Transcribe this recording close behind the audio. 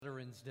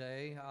Veterans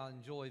Day. I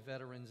enjoy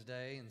Veterans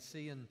Day and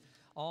seeing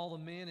all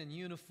the men in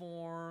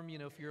uniform. You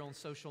know, if you're on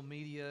social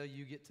media,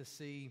 you get to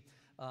see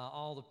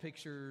all the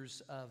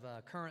pictures of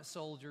current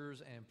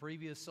soldiers and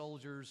previous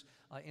soldiers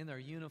in their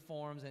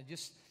uniforms, and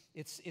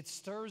it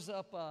stirs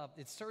up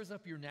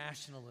your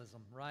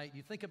nationalism, right?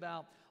 You think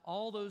about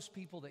all those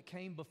people that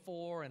came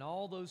before, and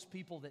all those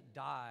people that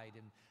died,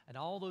 and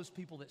all those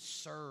people that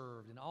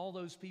served, and all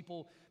those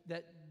people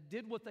that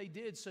did what they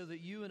did so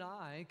that you and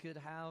I could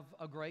have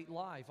a great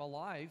life, a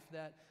life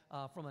that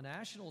from a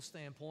national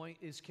standpoint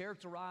is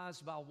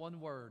characterized by one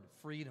word: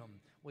 freedom.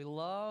 We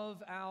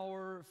love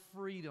our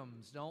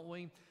freedoms, don't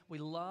we? We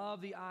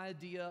love the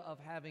idea of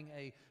having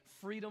a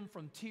freedom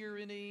from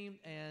tyranny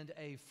and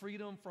a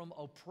freedom from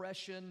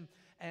oppression,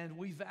 and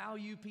we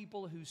value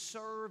people who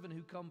serve and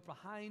who come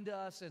behind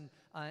us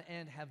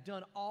and have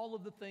done all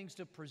of the things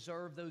to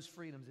preserve those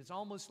freedoms. It's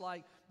almost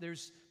like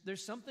there's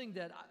something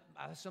that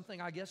something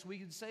I guess we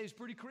could say is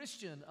pretty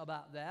Christian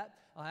about that.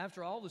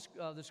 After all,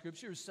 the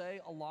scriptures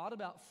say a lot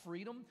about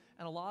freedom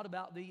and a lot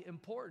about the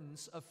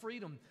importance of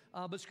freedom.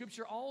 But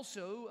Scripture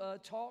also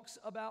talks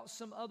about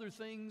some other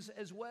things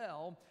as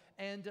well.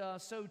 And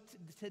so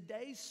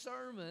today's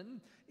sermon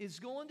is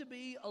going to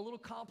be a little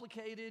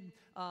complicated.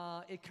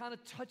 It kind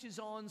of touches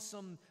on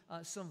some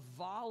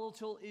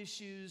volatile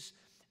issues.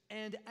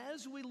 And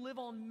as we live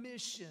on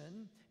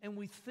mission and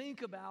we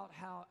think about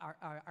how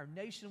our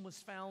nation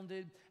was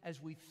founded,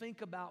 as we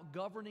think about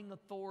governing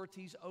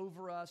authorities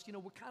over us, you know,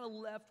 we're kind of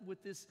left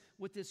with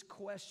this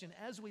question.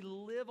 As we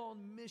live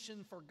on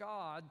mission for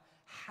God,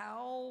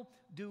 how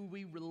do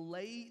we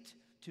relate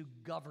to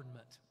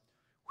government?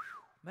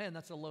 Whew, man,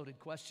 that's a loaded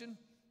question,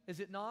 is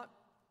it not?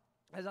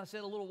 As I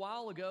said a little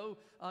while ago,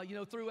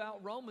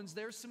 throughout Romans,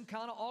 there's some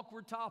kind of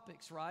awkward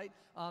topics, right?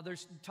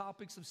 There's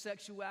topics of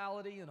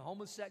sexuality and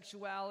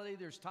homosexuality.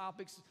 There's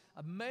topics,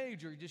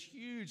 major, just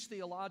huge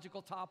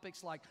theological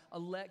topics like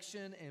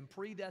election and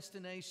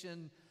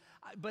predestination.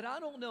 But I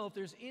don't know if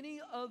there's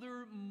any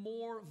other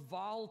more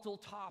volatile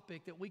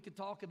topic that we could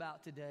talk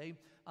about today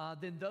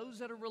than those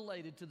that are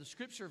related to the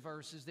scripture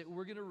verses that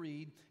we're going to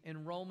read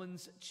in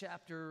Romans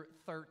chapter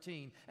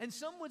 13. And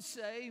some would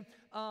say,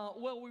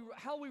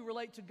 how we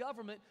relate to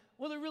government,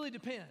 well, it really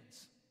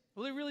depends.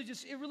 Well, it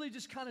really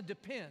just kind of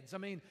depends. I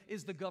mean,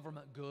 is the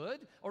government good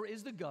or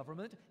is the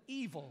government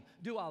evil?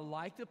 Do I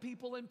like the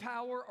people in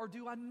power or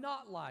do I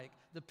not like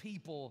the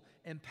people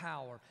in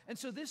power? And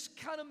so this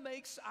kind of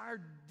makes our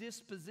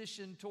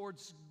disposition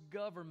towards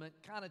government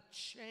kind of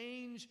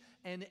change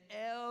and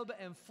ebb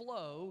and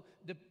flow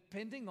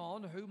depending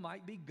on who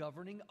might be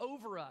governing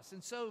over us.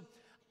 And so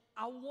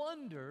I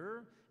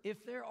wonder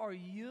if there are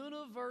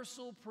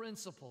universal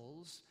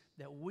principles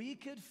that we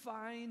could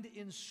find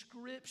in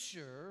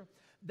Scripture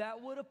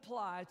that would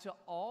apply to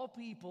all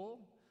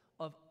people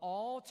of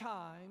all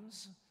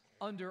times,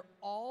 under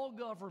all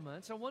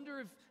governments. I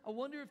wonder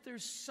if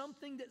there's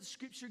something that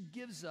Scripture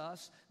gives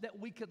us that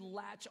we could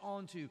latch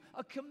onto.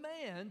 A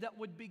command that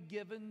would be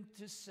given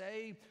to,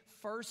 say,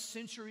 first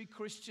century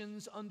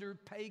Christians under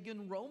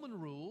pagan Roman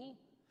rule,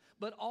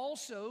 but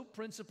also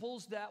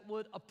principles that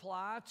would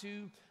apply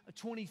to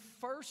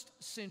 21st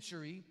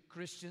century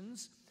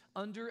Christians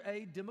under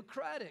a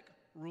democratic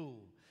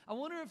rule. I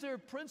wonder if there are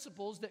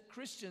principles that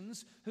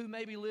Christians who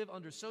maybe live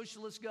under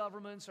socialist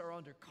governments or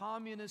under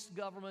communist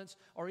governments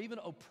or even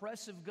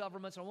oppressive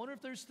governments, I wonder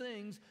if there's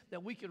things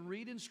that we could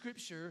read in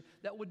Scripture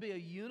that would be a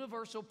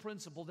universal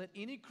principle that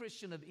any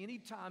Christian of any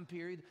time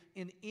period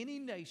in any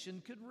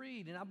nation could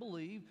read. And I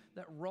believe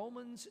that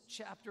Romans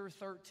chapter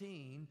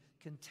 13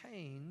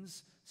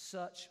 contains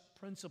such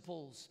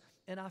principles.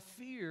 And I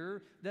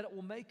fear that it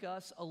will make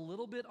us a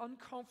little bit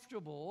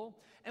uncomfortable,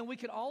 and we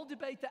could all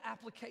debate the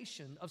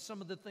application of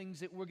some of the things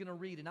that we're going to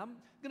read. And I'm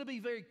going to be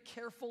very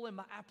careful in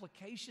my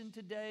application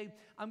today.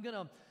 I'm going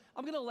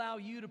to allow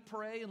you to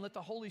pray and let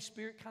the Holy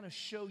Spirit kind of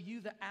show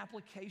you the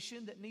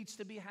application that needs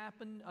to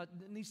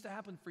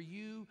happen for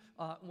you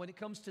when it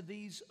comes to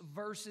these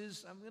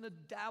verses. I'm going to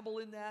dabble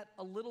in that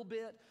a little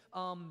bit.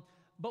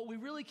 But we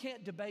really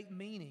can't debate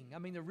meaning. I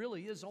mean, there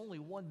really is only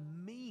one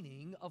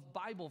meaning of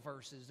Bible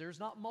verses. There's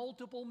not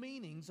multiple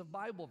meanings of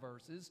Bible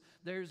verses.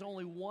 There's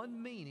only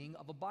one meaning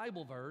of a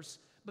Bible verse,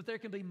 but there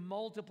can be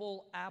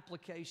multiple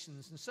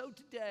applications. And so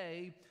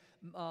today,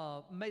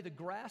 may the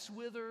grass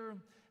wither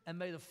and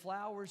may the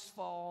flowers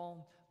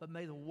fall, but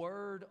may the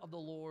word of the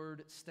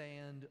Lord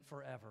stand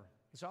forever.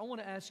 So I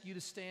want to ask you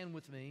to stand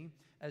with me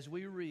as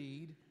we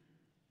read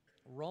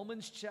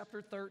Romans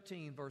chapter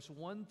 13, verse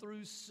 1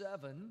 through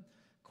 7,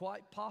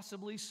 quite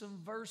possibly some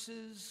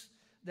verses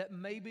that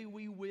maybe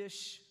we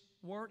wish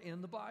weren't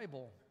in the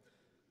Bible.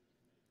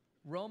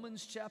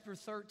 Romans chapter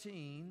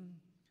 13,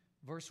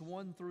 verse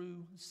 1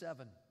 through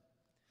 7.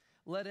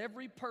 Let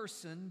every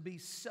person be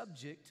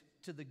subject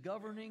to the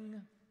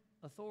governing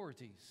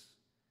authorities,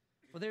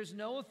 for there's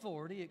no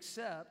authority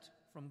except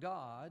from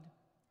God,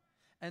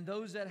 and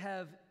those that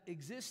have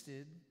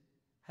existed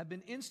have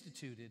been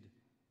instituted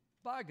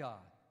by God.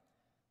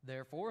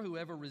 Therefore,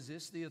 whoever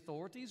resists the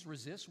authorities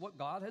resists what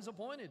God has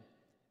appointed.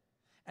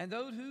 And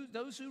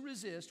those who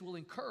resist will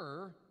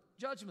incur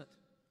judgment.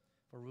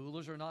 For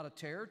rulers are not a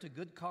terror to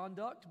good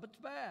conduct, but to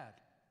bad.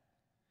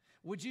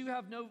 Would you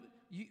have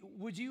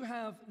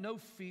no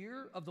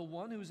fear of the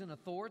one who is in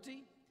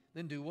authority?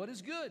 Then do what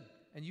is good,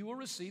 and you will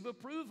receive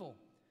approval.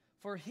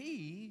 For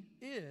he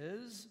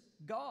is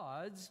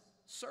God's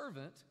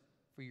servant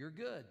for your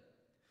good.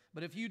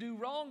 But if you do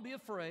wrong, be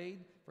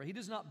afraid, for he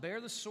does not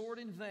bear the sword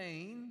in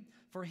vain,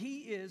 for he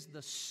is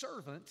the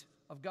servant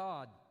of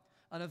God,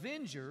 an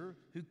avenger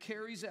who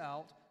carries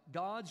out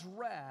God's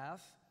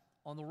wrath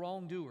on the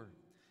wrongdoer.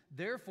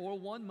 Therefore,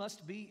 one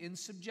must be in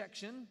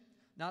subjection,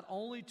 not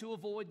only to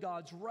avoid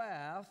God's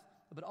wrath,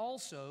 but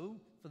also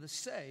for the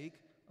sake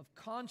of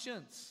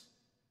conscience.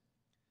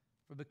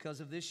 For because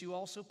of this you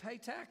also pay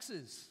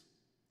taxes.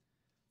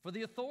 For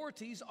the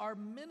authorities are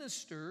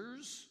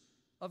ministers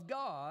of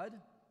God,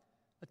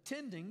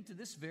 attending to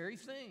this very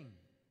thing.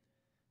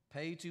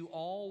 Pay to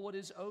all what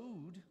is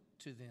owed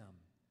to them.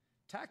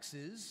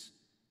 Taxes,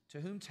 to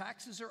whom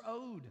taxes are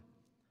owed.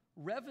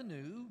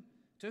 Revenue,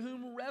 to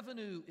whom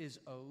revenue is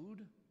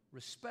owed.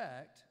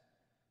 Respect,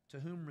 to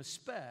whom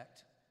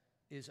respect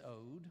is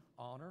owed.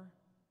 Honor,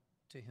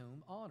 to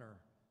whom honor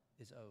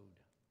is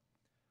owed.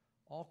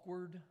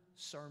 Awkward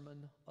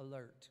sermon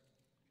alert.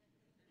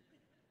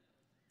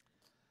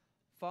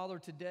 Father,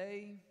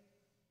 today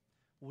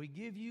we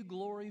give you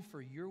glory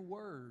for your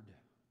word.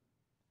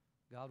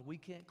 God, we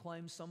can't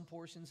claim some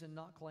portions and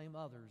not claim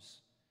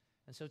others.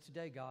 And so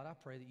today, God, I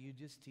pray that you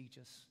just teach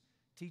us.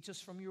 Teach us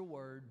from your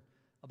word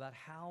about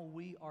how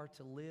we are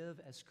to live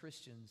as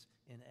Christians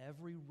in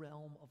every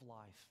realm of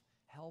life.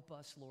 Help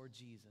us, Lord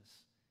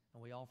Jesus.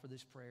 And we offer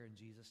this prayer in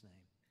Jesus' name.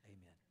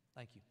 Amen.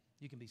 Thank you.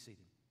 You can be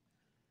seated.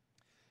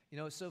 You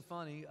know, it's so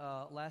funny.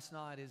 Last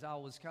night as I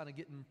was kind of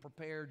getting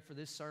prepared for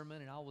this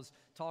sermon, and I was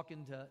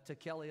talking to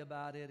Kelly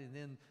about it, and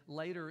then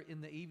later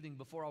in the evening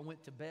before I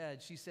went to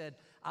bed, she said,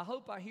 I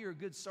hope I hear a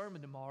good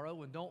sermon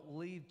tomorrow and don't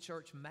leave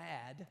church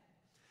mad.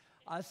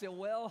 I said,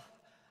 well,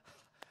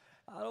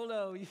 I don't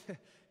know.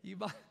 You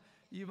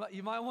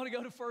might want to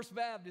go to First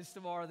Baptist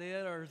tomorrow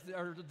then,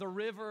 or the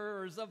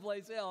River, or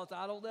someplace else.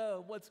 I don't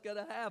know what's going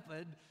to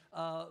happen,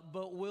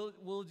 but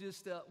we'll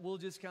just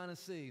kind of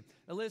see.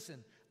 Now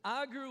listen,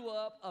 I grew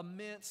up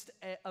amidst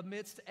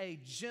a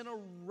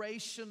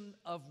generation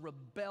of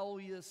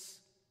rebellious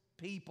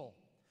people.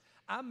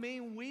 I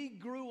mean, we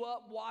grew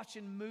up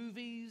watching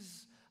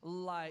movies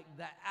like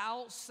The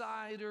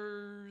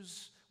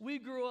Outsiders. We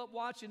grew up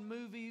watching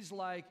movies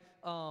like,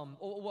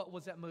 what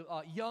was that movie?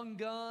 Young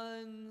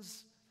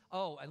Guns.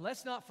 Oh, and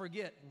let's not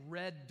forget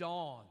Red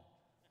Dawn.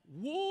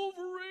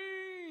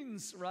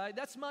 Wolverines, right?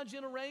 That's my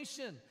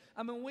generation.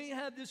 I mean, we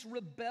had this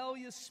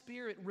rebellious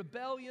spirit.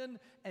 Rebellion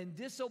and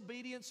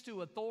disobedience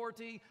to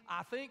authority,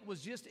 I think,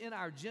 was just in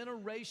our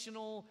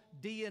generational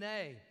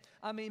DNA.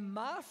 I mean,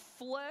 my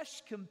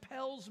flesh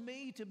compels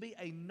me to be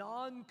a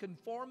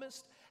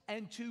nonconformist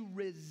and to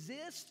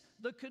resist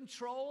the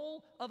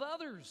control of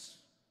others.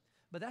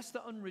 But that's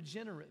the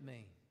unregenerate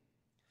me.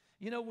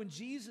 You know, when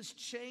Jesus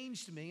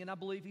changed me, and I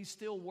believe he's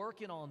still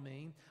working on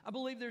me, I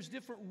believe there's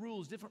different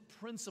rules, different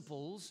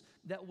principles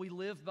that we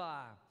live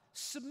by.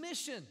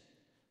 Submission.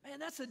 Man,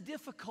 that's a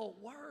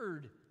difficult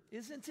word,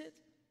 isn't it?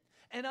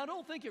 And I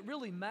don't think it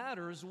really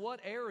matters what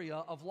area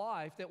of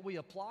life that we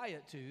apply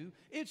it to.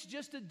 It's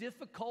just a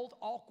difficult,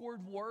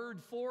 awkward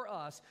word for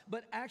us.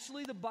 But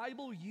actually, the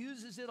Bible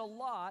uses it a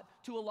lot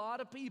to a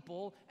lot of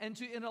people and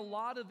in a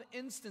lot of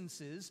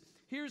instances.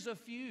 Here's a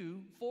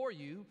few for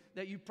you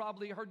that you've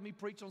probably heard me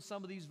preach on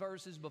some of these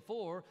verses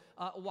before.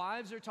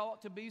 Wives are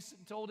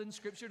told in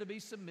Scripture to be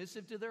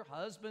submissive to their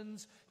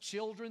husbands,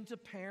 children to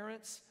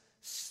parents,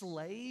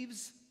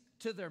 slaves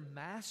to their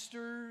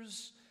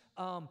masters,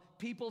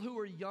 people who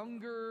are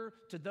younger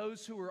to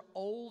those who are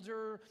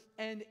older,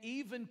 and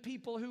even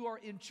people who are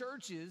in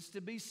churches to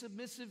be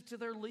submissive to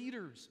their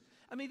leaders.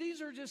 I mean,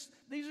 these are just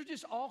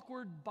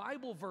awkward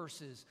Bible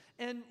verses.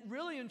 And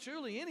really and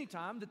truly,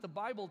 anytime that the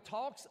Bible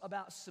talks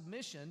about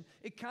submission,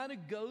 it kind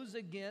of goes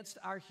against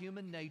our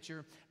human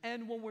nature.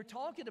 And when we're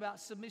talking about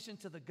submission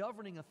to the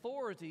governing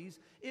authorities,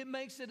 it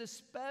makes it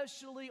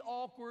especially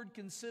awkward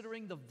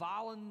considering the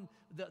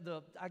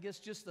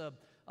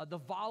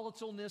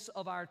volatileness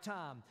of our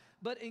time.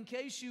 But in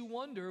case you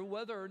wonder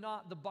whether or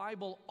not the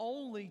Bible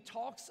only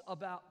talks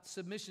about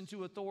submission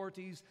to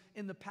authorities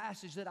in the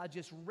passage that I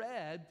just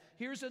read,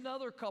 here's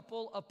another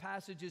couple of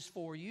passages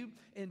for you.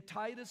 In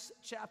Titus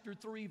chapter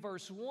 3,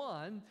 verse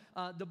 1,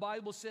 the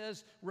Bible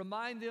says,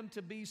 remind them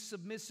to be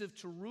submissive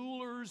to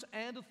rulers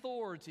and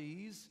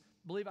authorities.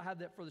 I believe I have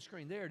that for the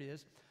screen. There it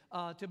is.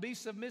 To be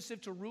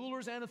submissive to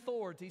rulers and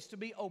authorities, to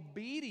be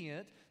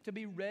obedient, to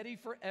be ready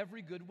for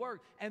every good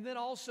work. And then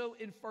also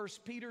in 1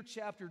 Peter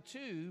chapter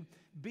 2,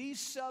 be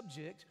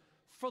subject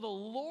for the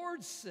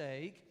Lord's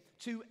sake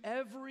to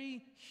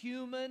every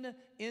human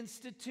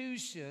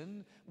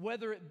institution,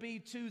 whether it be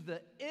to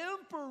the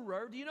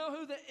emperor. Do you know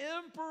who the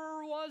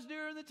emperor was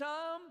during the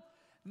time?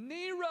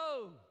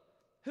 Nero.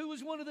 who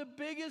was one of the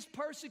biggest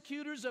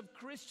persecutors of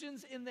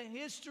Christians in the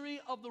history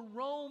of the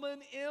Roman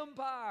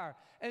Empire,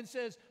 and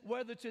says,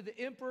 whether to the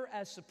emperor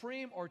as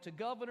supreme or to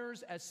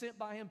governors as sent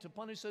by him to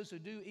punish those who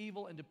do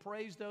evil and to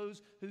praise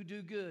those who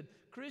do good.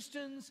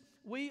 Christians,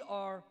 we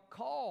are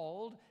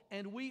called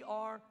and we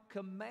are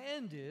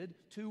commanded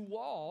to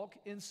walk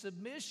in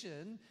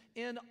submission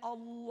in a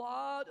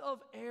lot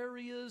of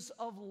areas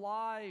of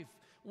life.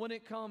 When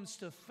it comes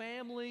to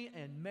family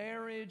and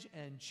marriage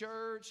and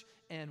church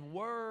and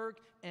work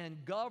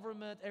and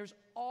government, there's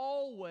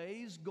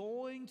always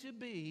going to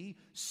be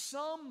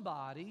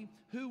somebody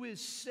who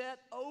is set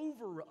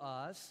over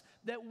us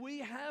that we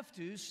have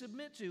to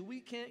submit to. We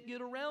can't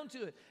get around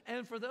to it.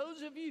 And for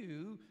those of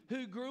you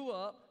who grew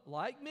up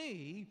like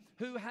me,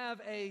 who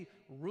have a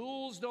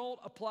rules don't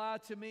apply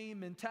to me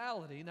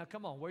mentality, now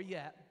come on, where you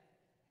at?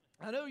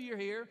 I know you're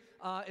here.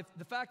 If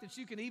the fact that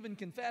you can even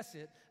confess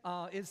it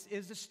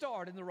is a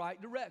start in the right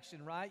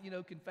direction, right? You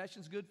know,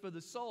 confession's good for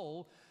the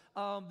soul.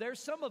 There's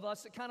some of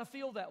us that kind of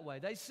feel that way.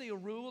 They see a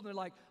rule and they're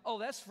like, oh,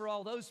 that's for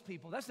all those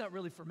people. That's not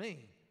really for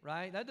me,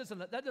 right? That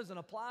doesn't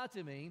apply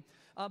to me.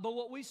 But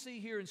what we see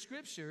here in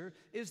Scripture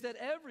is that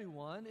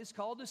everyone is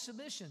called to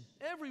submission.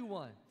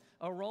 Everyone.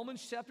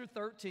 Romans chapter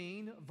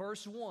 13,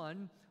 verse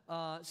 1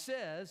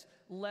 says,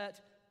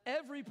 let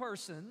every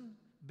person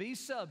be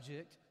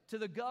subject to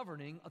the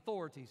governing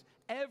authorities.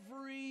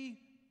 Every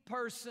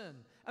person.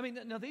 I mean,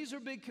 now these are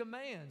big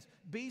commands.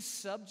 Be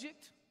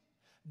subject.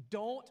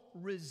 Don't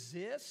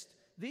resist.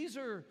 These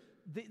are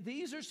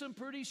some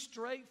pretty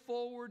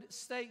straightforward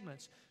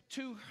statements.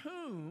 To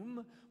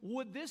whom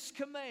would this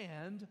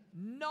command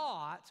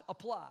not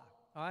apply?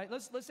 All right,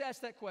 let's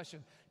ask that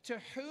question. To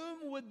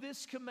whom would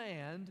this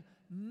command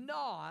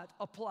not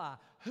apply?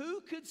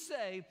 Who could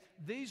say,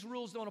 these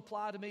rules don't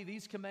apply to me,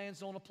 these commands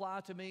don't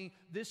apply to me,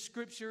 this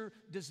scripture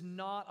does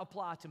not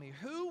apply to me?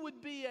 Who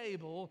would be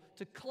able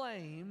to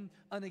claim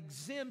an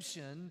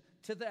exemption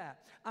to that?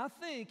 I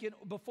think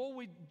before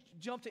we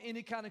jump to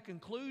any kind of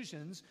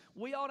conclusions,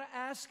 we ought to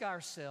ask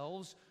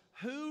ourselves,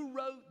 who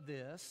wrote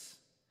this?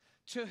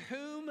 To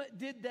whom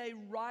did they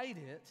write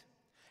it?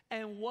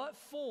 And what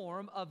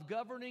form of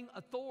governing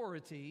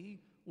authority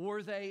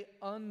were they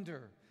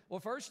under?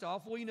 Well, first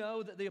off, we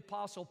know that the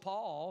Apostle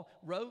Paul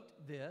wrote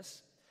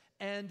this,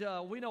 and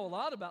we know a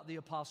lot about the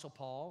Apostle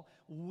Paul.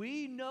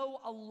 We know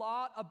a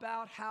lot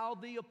about how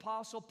the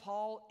Apostle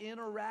Paul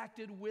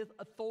interacted with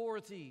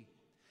authority.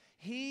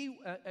 He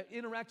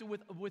interacted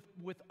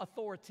with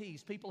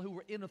authorities, people who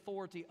were in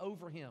authority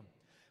over him.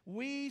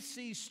 We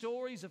see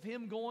stories of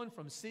him going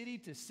from city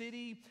to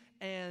city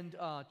and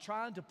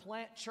trying to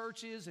plant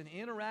churches and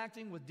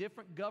interacting with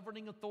different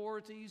governing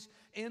authorities.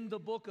 In the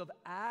book of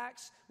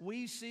Acts,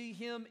 we see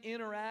him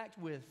interact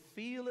with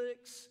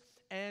Felix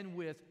and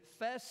with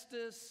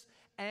Festus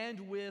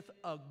and with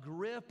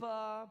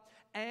Agrippa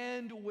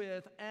and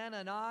with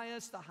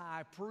Ananias, the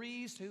high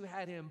priest, who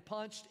had him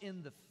punched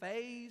in the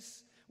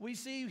face. We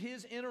see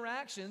his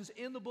interactions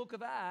in the book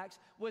of Acts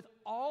with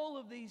all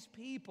of these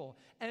people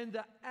and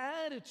the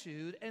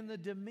attitude and the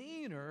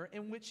demeanor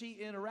in which he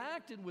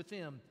interacted with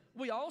them.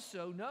 We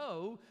also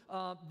know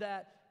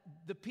that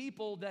the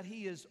people that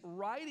he is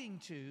writing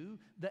to,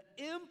 the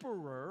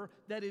emperor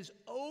that is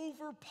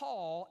over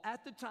Paul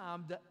at the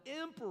time, the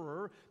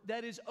emperor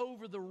that is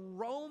over the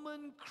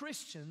Roman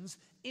Christians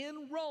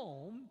in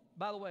Rome,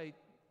 by the way,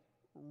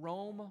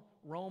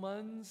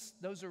 Romans,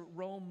 those are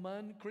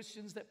Roman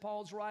Christians that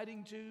Paul's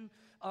writing to.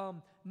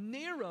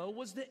 Nero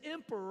was the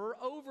emperor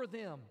over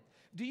them.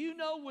 Do you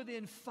know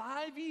within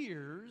 5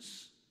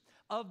 years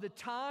of the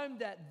time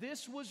that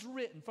this was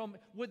written, from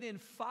within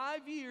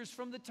 5 years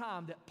from the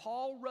time that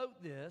Paul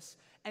wrote this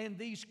and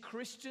these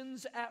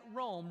Christians at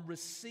Rome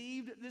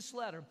received this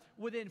letter,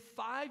 within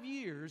 5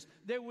 years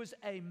there was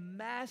a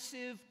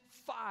massive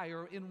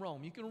fire in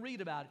Rome. You can read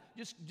about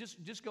it.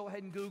 Just go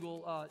ahead and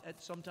Google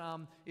at some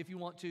time if you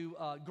want to,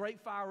 Great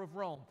Fire of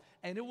Rome,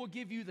 and it will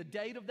give you the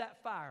date of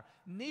that fire.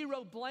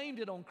 Nero blamed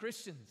it on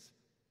Christians.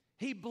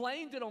 He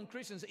blamed it on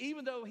Christians,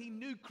 even though he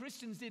knew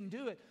Christians didn't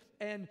do it.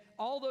 And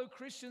although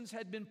Christians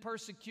had been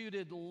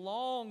persecuted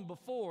long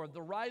before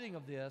the writing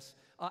of this,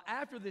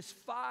 after this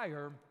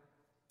fire,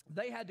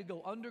 they had to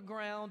go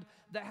underground.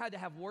 They had to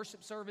have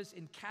worship service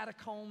in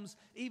catacombs,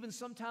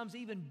 sometimes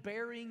even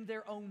burying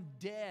their own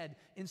dead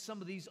in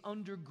some of these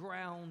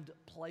underground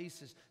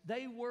places.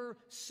 They were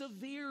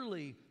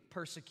severely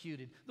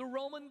persecuted. The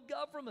Roman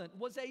government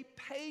was a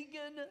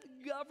pagan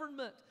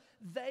government.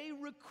 They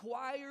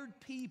required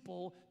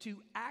people to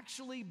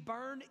actually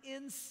burn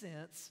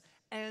incense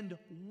and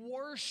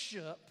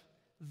worship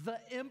the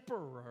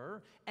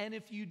emperor, and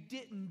if you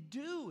didn't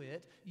do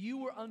it, you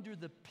were under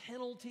the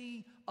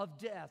penalty of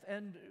death.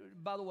 And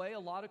by the way, a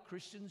lot of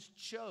Christians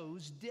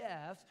chose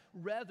death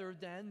rather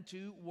than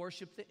to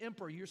worship the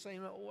emperor. You're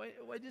saying,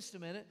 wait just a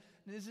minute,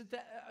 isn't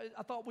that?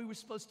 I thought we were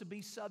supposed to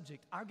be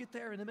subject. I'll get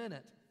there in a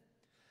minute.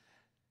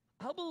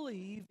 I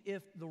believe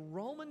if the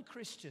Roman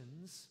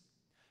Christians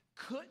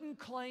couldn't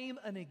claim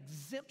an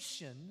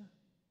exemption,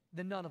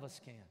 then none of us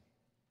can.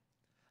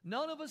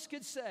 None of us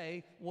could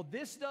say, well,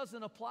 this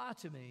doesn't apply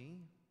to me,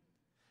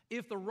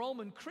 if the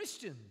Roman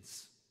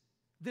Christians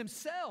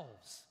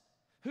themselves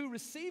who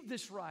received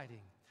this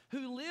writing,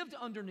 who lived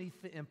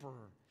underneath the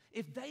emperor,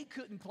 if they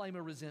couldn't claim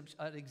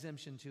an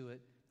exemption to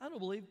it, I don't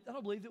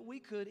believe that we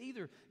could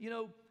either. You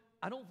know,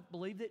 I don't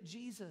believe that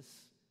Jesus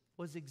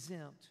was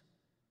exempt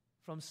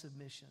from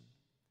submission.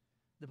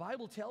 The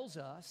Bible tells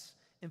us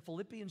in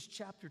Philippians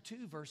chapter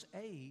 2, verse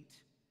 8,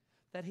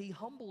 that he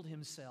humbled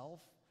himself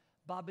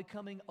by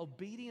becoming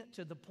obedient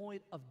to the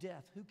point of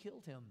death. Who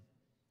killed him?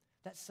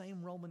 That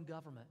same Roman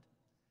government.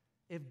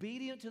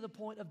 Obedient to the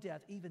point of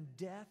death, even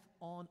death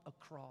on a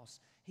cross.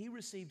 He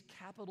received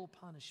capital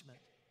punishment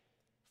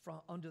from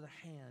under the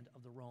hand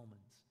of the Romans.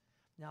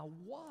 Now,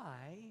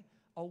 why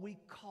are we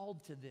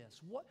called to this?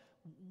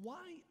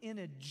 Why, in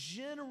a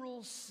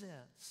general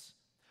sense,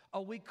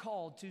 are we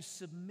called to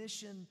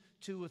submission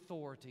to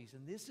authorities?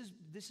 And this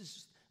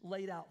is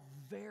laid out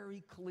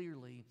very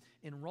clearly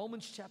in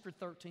Romans chapter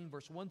 13,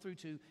 verse 1 through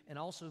 2, and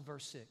also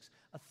verse 6.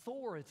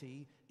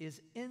 Authority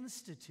is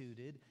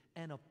instituted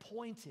and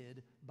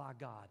appointed by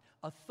God.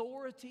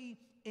 Authority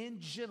in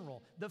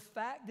general, the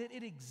fact that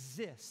it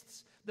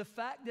exists, the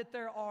fact that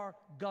there are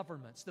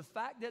governments, the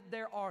fact that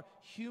there are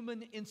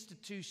human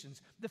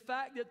institutions, the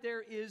fact that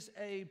there is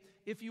a,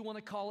 if you want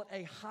to call it,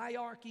 a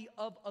hierarchy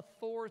of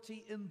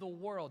authority in the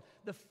world,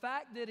 the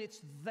fact that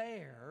it's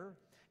there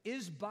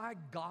is by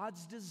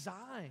God's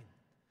design.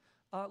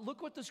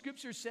 Look what the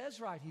scripture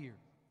says right here.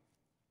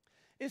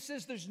 It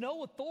says there's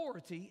no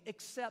authority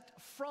except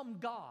from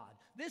God.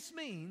 This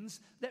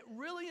means that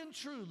really and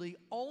truly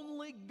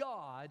only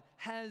God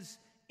has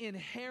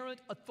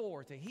inherent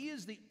authority. He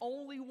is the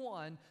only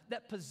one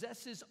that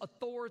possesses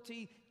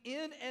authority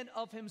in and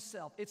of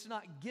himself. It's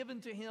not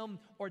given to him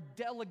or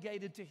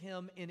delegated to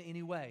him in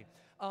any way.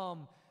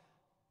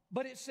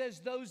 But it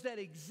says those that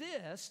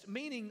exist,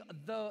 meaning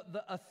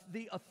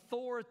the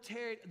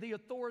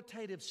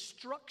authoritative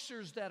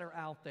structures that are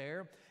out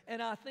there.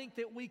 And I think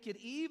that we could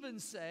even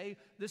say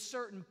the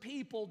certain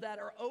people that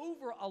are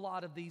over a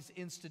lot of these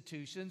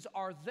institutions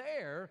are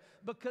there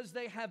because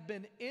they have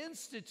been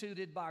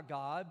instituted by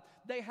God.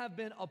 They have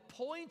been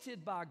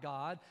appointed by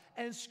God.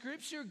 And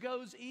Scripture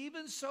goes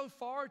even so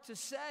far to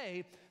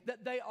say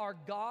that they are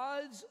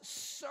God's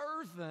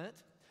servant.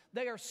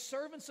 They are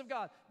servants of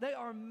God. They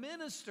are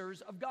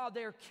ministers of God.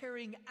 They are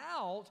carrying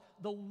out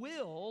the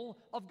will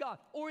of God,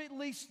 or at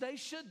least they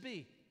should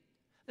be.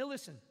 Now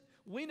listen,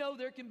 we know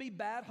there can be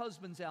bad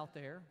husbands out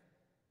there.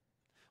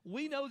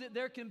 We know that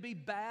there can be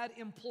bad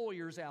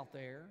employers out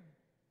there.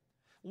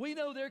 We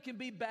know there can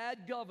be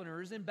bad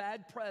governors and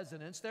bad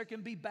presidents. There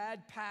can be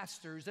bad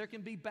pastors. There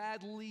can be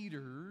bad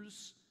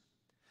leaders.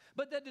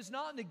 But that does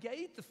not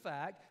negate the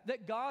fact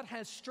that God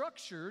has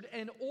structured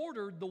and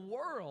ordered the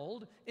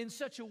world in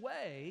such a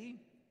way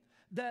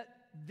that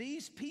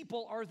these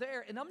people are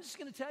there. And I'm just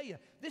going to tell you,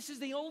 this is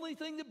the only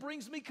thing that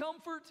brings me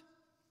comfort.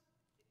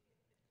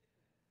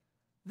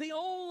 The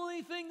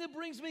only thing that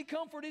brings me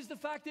comfort is the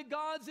fact that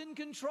God's in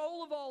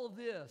control of all of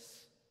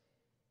this.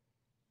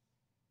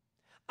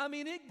 I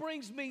mean, it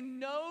brings me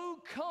no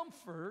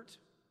comfort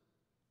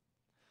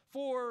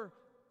for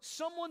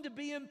someone to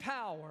be in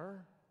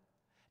power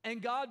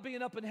and God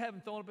being up in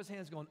heaven, throwing up his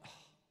hands going,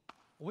 oh,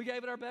 we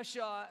gave it our best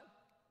shot.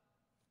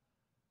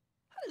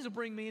 That doesn't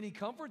bring me any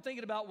comfort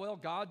thinking about, well,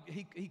 God,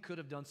 he could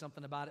have done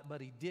something about it,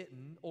 but he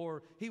didn't.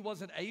 Or he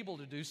wasn't able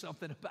to do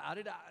something about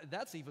it.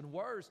 That's even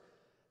worse.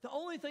 The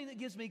only thing that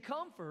gives me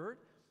comfort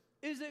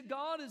is that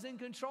God is in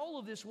control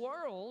of this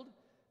world,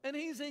 and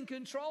he's in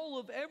control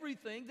of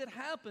everything that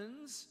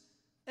happens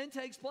and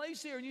takes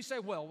place here. And you say,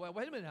 well,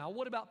 wait a minute now.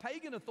 What about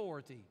pagan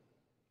authority?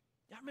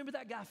 Y'all remember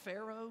that guy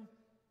Pharaoh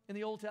in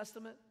the Old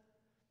Testament?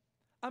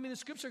 I mean, the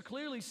scripture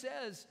clearly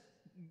says,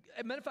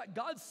 as a matter of fact,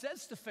 God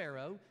says to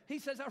Pharaoh, he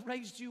says, I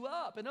raised you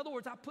up. In other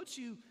words,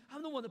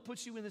 I'm the one that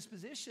puts you in this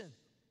position.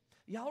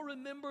 Y'all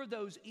remember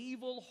those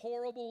evil,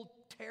 horrible,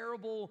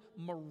 terrible,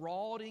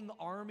 marauding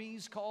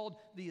armies called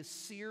the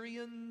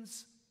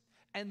Assyrians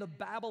and the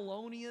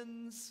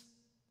Babylonians?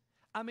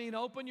 I mean,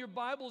 open your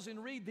Bibles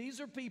and read.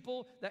 These are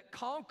people that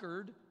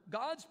conquered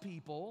God's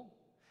people,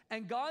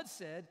 and God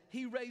said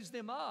he raised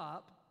them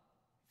up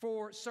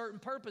for certain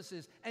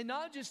purposes. And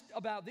not just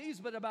about these,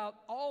 but about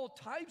all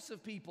types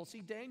of people.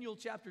 See, Daniel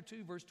chapter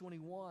 2, verse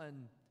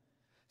 21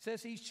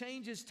 says he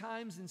changes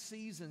times and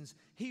seasons.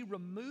 He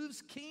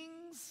removes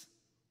kings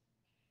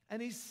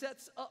and he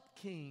sets up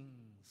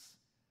kings.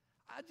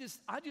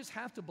 I just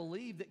have to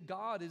believe that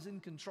God is in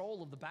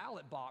control of the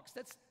ballot box.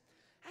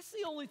 That's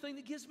the only thing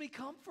that gives me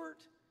comfort.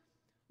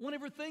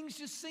 Whenever things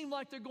just seem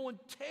like they're going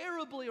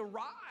terribly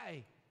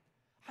awry,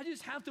 I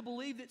just have to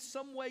believe that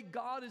some way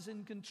God is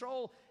in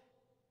control.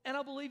 And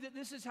I believe that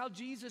this is how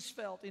Jesus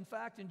felt. In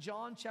fact, in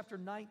John chapter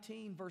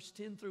 19, verse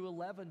 10 through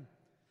 11,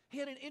 he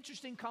had an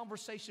interesting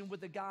conversation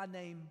with a guy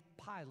named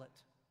Pilate,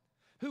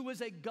 who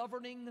was a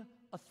governing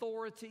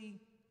authority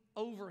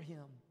over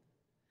him.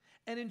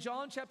 And in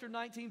John chapter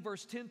 19,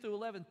 verse 10 through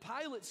 11,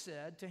 Pilate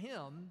said to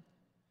him,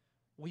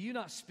 will you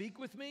not speak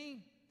with me?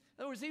 In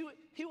other words,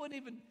 he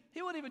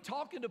wasn't even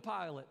talking to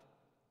Pilate.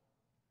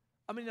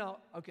 I mean, no,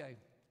 okay,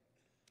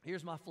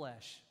 here's my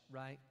flesh,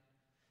 right?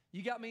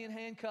 You got me in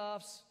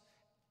handcuffs,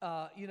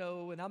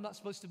 and I'm not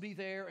supposed to be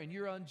there, and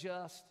you're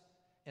unjust.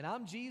 And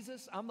I'm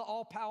Jesus. I'm the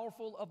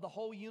all-powerful of the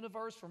whole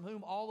universe from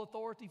whom all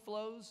authority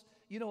flows.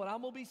 You know what I'm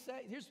going to be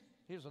saying? Here's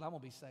what I'm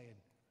going to be saying.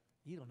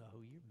 You don't know who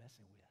you're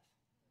messing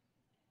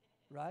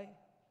with. Right?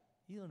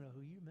 You don't know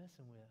who you're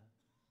messing with.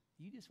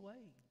 You just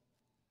wait.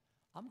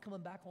 I'm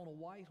coming back on a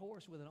white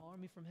horse with an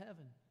army from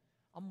heaven.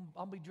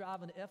 I'll be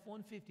driving an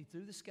F-150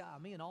 through the sky,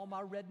 me and all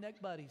my redneck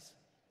buddies.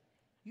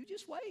 You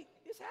just wait.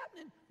 It's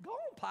happening. Go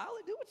on,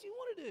 pilot. Do what you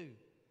want to do.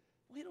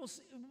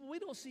 We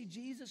don't see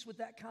Jesus with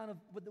that kind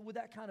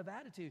of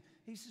attitude.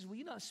 He says, will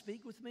you not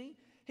speak with me?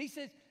 He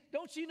says,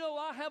 don't you know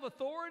I have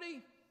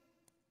authority?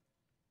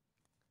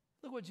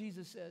 Look what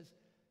Jesus says.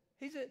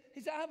 He said,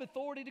 I have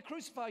authority to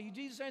crucify you.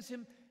 Jesus answered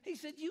him, he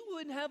said, you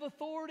wouldn't have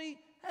authority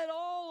at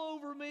all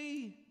over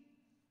me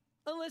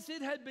unless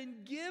it had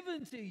been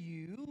given to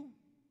you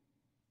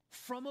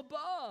from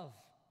above.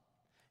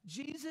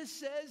 Jesus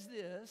says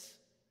this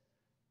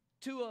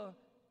to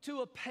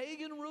a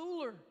pagan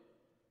ruler.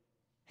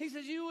 He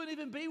says, you wouldn't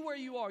even be where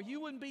you are. You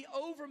wouldn't be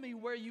over me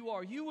where you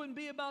are. You wouldn't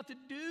be about to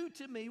do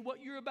to me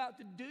what you're about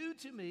to do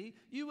to me.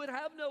 You would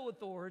have no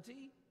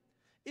authority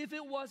if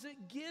it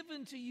wasn't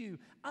given to you.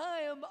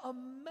 I am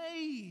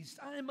amazed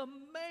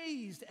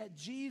at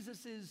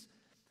Jesus'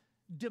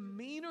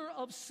 demeanor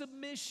of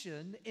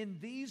submission in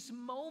these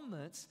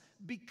moments,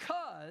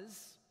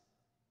 because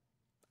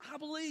I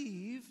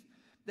believe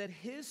that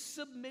his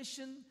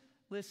submission,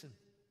 listen,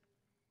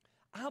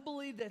 I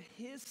believe that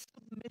his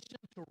submission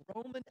to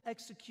Roman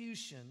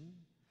execution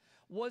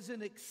was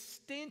an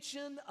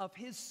extension of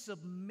his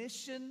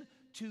submission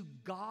to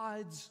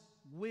God's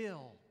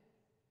will.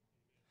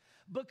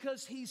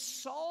 Because he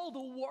saw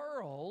the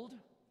world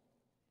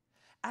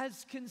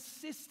as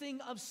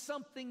consisting of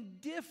something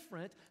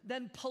different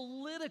than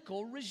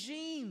political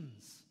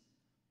regimes.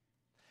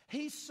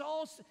 He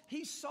saw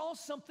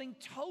something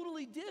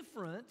totally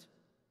different.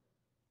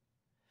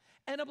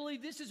 And I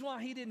believe this is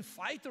why he didn't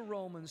fight the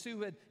Romans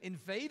who had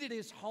invaded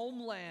his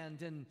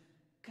homeland, and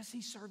because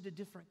he served a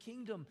different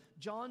kingdom.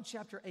 John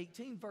chapter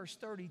 18, verse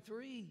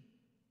 33.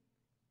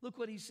 Look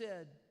what he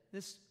said.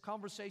 This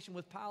conversation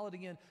with Pilate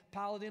again.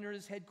 Pilate entered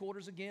his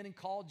headquarters again and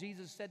called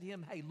Jesus, said to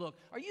him, hey, look,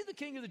 are you the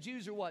king of the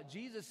Jews or what?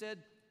 Jesus said,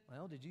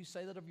 well, did you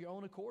say that of your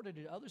own accord, or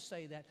did others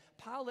say that?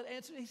 Pilate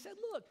answered, he said,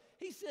 look,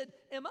 he said,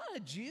 am I a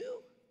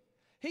Jew?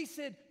 He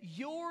said,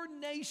 your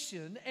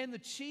nation and the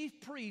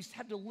chief priests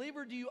have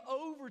delivered you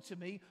over to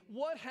me.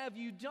 What have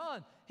you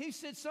done? He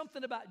said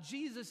something about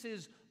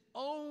Jesus'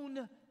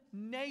 own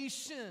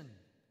nation.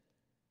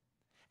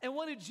 And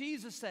what did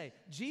Jesus say?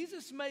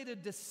 Jesus made a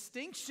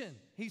distinction.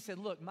 He said,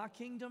 look, my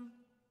kingdom,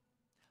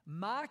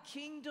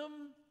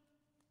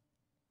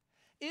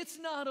 it's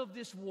not of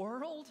this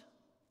world.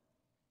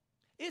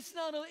 It's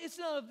not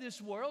of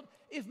this world.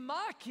 If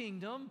my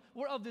kingdom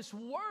were of this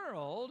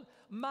world,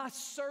 my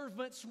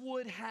servants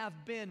would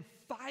have been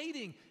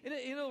fighting.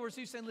 In other words,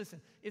 he's saying,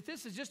 listen, if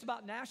this is just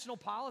about national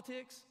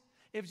politics,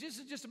 if this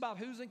is just about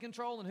who's in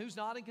control and who's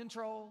not in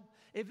control,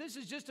 if this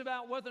is just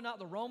about whether or not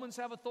the Romans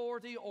have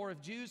authority, or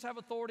if Jews have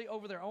authority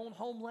over their own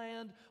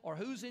homeland, or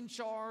who's in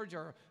charge,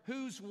 or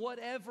who's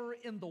whatever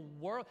in the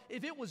world,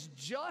 if it was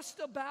just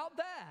about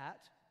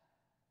that,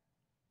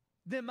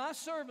 then my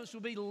servants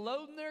would be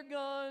loading their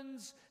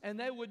guns, and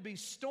they would be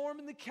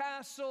storming the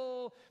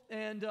castle,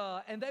 and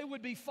they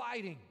would be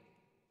fighting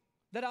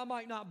that I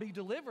might not be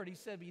delivered. He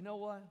said, but you know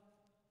what?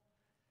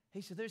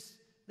 He said,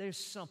 there's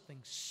something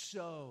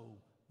so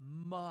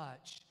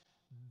much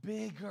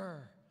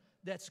bigger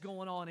that's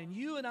going on, and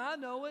you and I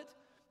know it.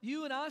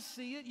 You and I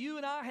see it. You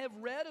and I have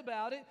read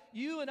about it.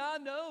 You and I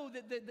know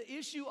that the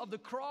issue of the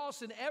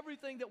cross and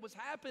everything that was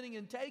happening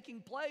and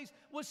taking place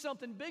was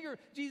something bigger.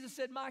 Jesus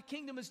said, my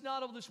kingdom is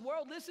not of this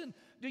world. Listen,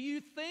 do you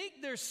think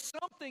there's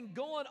something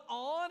going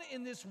on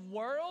in this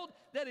world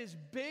that is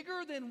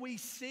bigger than we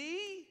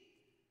see?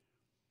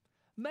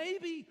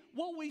 Maybe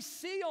what we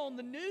see on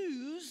the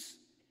news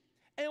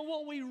and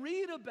what we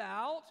read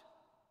about,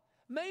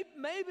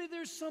 maybe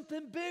there's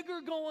something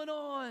bigger going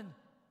on.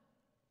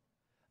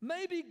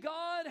 Maybe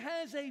God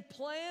has a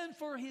plan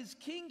for his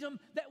kingdom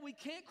that we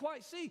can't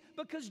quite see,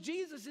 because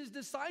Jesus'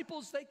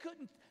 disciples, they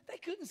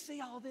couldn't see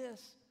all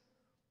this.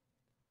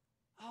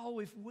 Oh,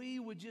 if we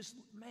would just,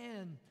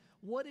 man,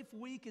 what if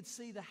we could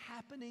see the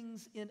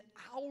happenings in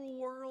our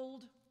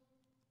world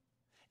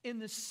in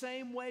the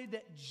same way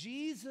that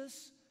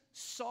Jesus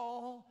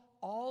saw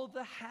all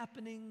the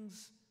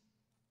happenings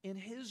in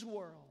his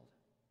world?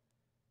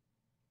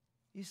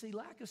 You see,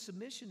 lack of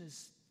submission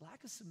is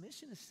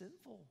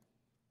sinful.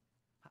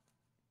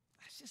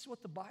 That's just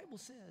what the Bible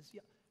says.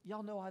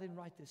 Y'all know I didn't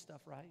write this stuff,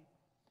 right?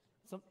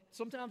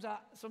 Sometimes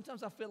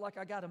I feel like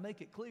I got to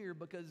make it clear,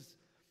 because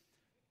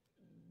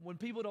when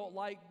people don't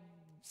like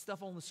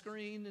stuff on the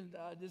screen, and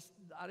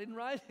I didn't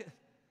write it.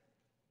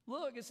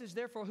 Look, it says,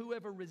 therefore,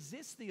 whoever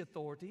resists the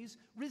authorities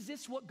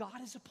resists what God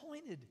has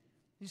appointed.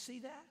 You see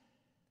that?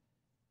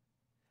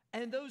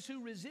 And those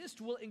who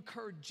resist will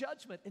incur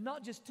judgment, and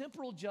not just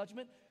temporal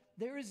judgment.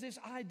 There is this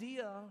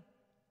idea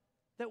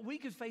that we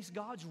could face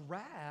God's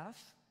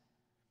wrath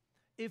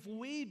if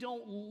we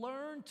don't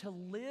learn to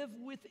live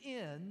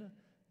within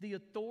the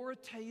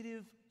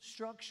authoritative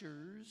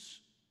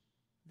structures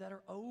that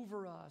are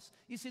over us.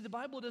 You see, the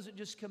Bible doesn't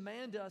just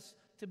command us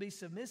to be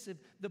submissive.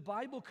 The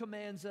Bible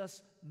commands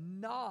us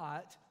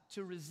not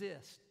to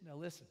resist. Now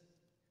listen,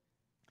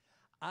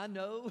 I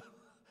know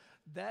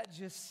that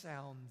just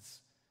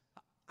sounds,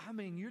 I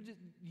mean,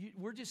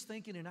 we're just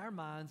thinking in our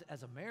minds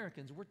as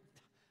Americans,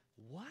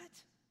 what?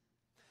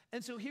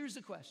 And so here's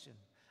the question.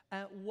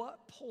 At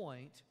what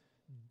point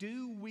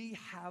do we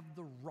have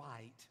the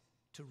right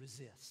to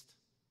resist?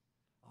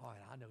 All right,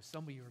 I know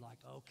some of you are like,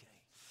 okay,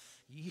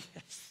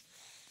 yes.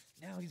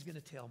 Now he's going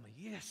to tell me.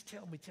 Yes,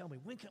 tell me.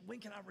 When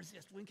can I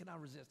resist? When can I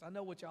resist? I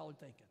know what y'all are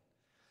thinking.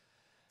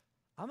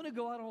 I'm going to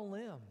go out on a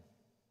limb,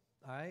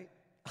 all right?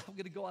 I'm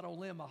going to go out on a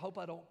limb. I hope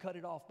I don't cut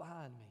it off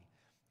behind me.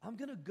 I'm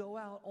going to go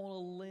out on a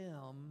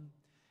limb,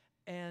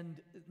 and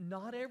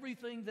not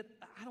everything that,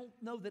 I don't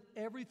know that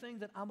everything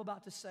that I'm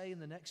about to say in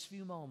the next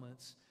few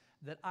moments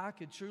that I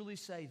could truly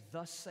say,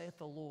 thus saith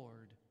the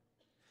Lord.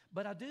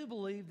 But I do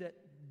believe that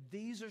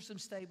these are some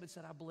statements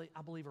that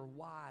I believe are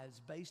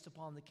wise based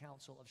upon the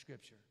counsel of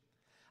Scripture.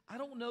 I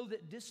don't know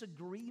that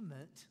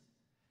disagreement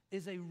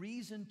is a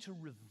reason to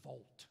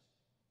revolt.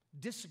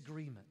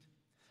 Disagreement.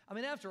 I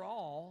mean, after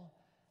all,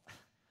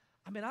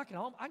 I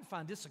can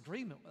find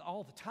disagreement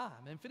all the time.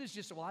 And if it is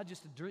just, well, I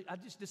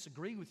just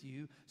disagree with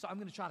you, so I'm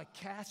going to try to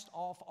cast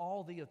off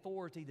all the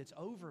authority that's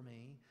over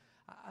me.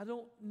 I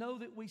don't know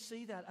that we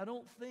see that. I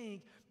don't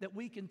think that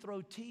we can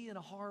throw tea in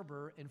a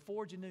harbor and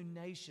forge a new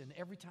nation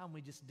every time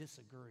we just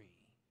disagree.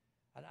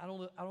 I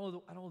don't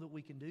know that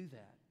we can do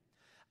that.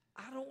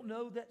 I don't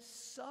know that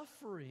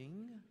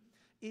suffering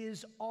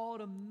is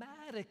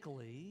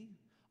automatically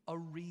a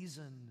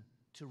reason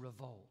to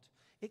revolt.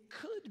 It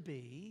could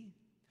be,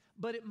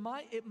 but it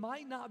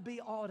might not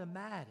be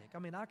automatic. I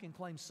mean, I can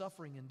claim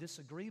suffering and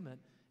disagreement,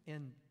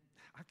 and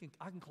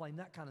I can claim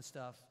that kind of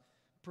stuff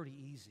pretty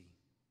easy.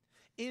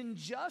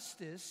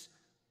 Injustice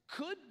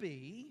could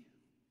be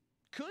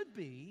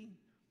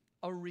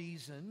a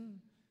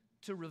reason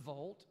to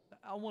revolt.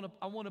 I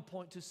want to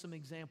point to some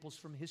examples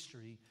from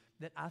history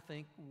that I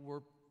think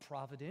were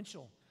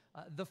providential.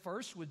 The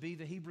first would be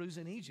the Hebrews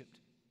in Egypt,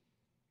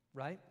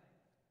 right?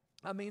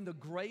 I mean, the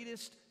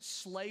greatest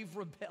slave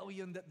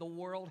rebellion that the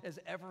world has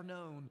ever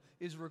known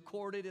is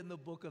recorded in the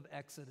book of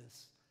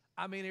Exodus.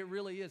 I mean, it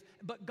really is.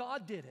 But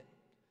God did it.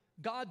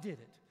 God did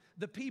it.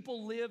 The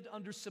people lived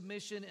under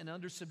submission and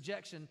under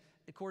subjection.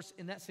 Of course,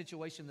 in that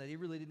situation, they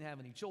really didn't have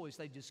any choice.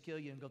 They'd just kill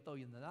you and go throw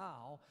you in the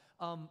Nile.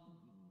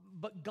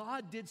 But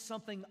God did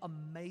something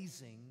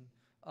amazing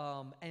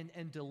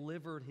and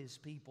delivered His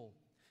people.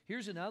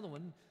 Here's another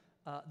one,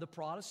 the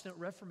Protestant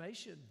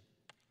Reformation.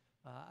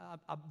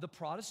 The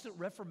Protestant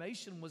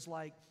Reformation was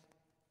like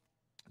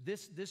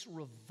this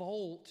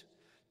revolt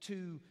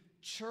to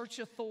church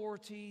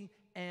authority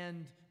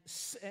and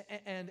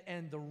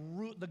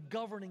the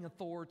governing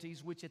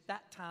authorities, which at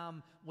that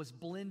time was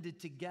blended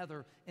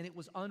together, and it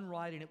was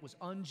unright and it was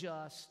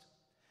unjust.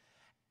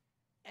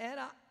 And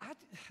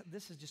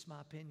this is just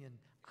my opinion.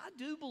 I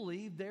do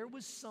believe there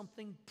was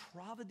something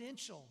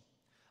providential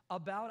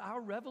about our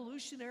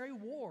Revolutionary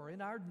War in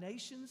our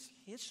nation's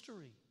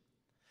history.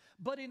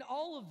 But in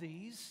all of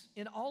these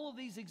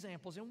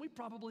examples, and we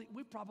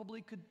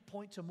probably could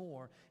point to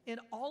more, in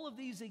all of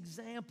these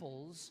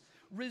examples,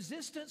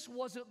 resistance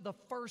wasn't the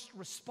first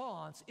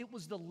response, it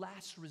was the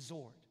last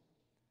resort.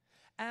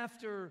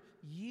 After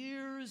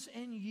years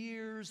and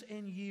years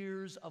and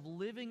years of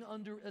living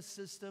under a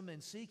system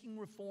and seeking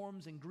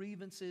reforms and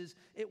grievances,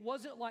 it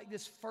wasn't like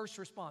this first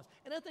response.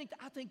 And I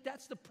think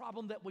that's the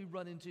problem that we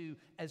run into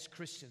as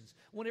Christians.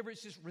 Whenever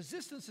it's just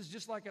resistance is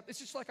just like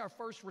our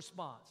first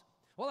response.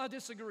 Well, I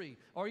disagree.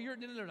 Or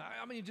no.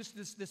 I mean, just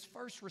this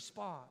first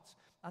response.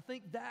 I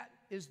think that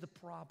is the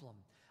problem.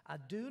 I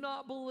do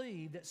not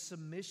believe that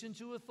submission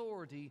to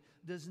authority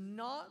does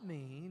not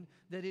mean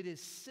that it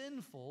is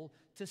sinful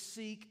to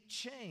seek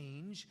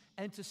change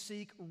and to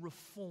seek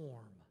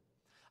reform.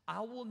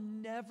 I will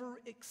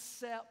never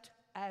accept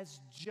as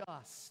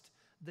just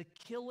the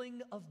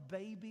killing of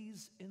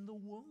babies in the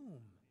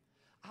womb.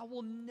 I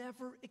will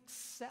never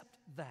accept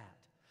that.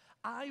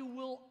 I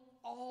will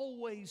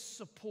always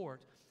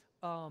support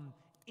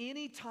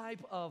any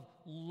type of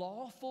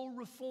lawful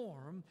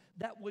reform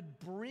that would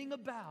bring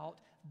about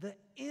the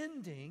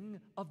ending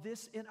of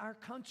this in our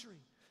country.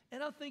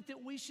 And I think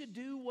that we should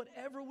do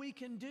whatever we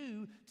can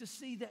do to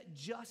see that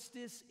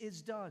justice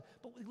is done.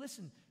 But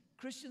listen,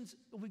 Christians,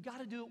 we've got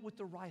to do it with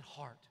the right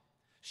heart.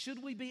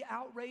 Should we be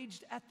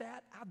outraged at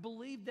that? I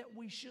believe that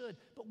we should,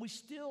 but we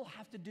still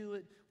have to do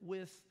it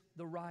with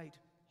the right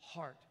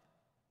heart.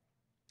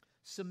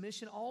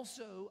 Submission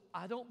also,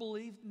 I don't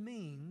believe,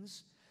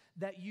 means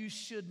that you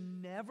should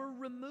never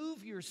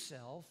remove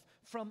yourself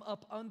from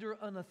up under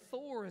an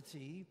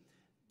authority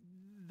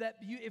that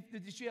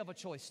you have a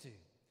choice to.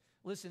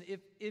 Listen,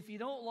 if you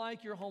don't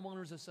like your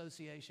homeowners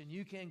association,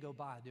 you can go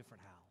buy a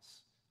different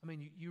house. I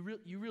mean, you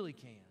really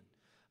can.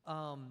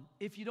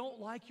 If you don't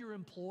like your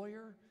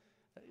employer,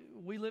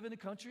 we live in a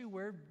country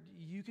where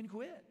you can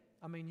quit.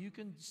 I mean, you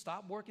can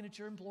stop working at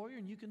your employer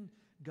and you can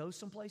go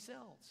someplace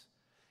else.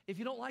 If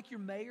you don't like your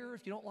mayor,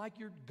 if you don't like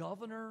your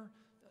governor,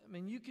 I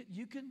mean, you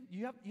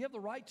have the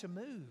right to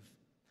move.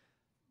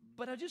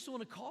 But I just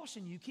want to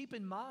caution you, keep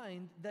in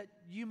mind that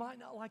you might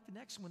not like the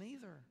next one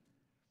either.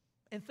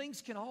 And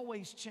things can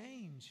always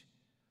change.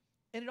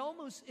 And it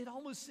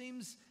almost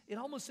seems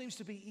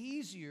to be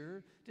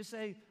easier to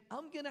say,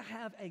 I'm going to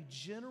have a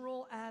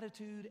general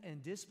attitude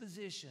and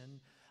disposition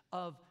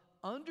of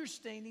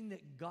understanding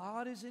that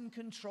God is in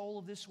control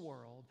of this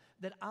world,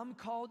 that I'm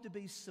called to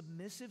be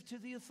submissive to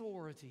the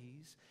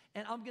authorities,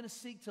 and I'm going to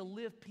seek to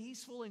live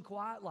peaceful and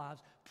quiet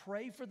lives,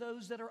 pray for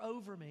those that are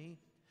over me.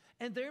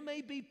 And there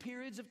may be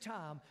periods of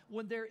time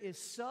when there is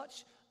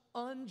such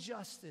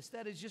injustice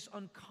that is just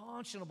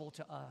unconscionable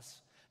to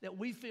us, that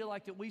we feel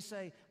like that we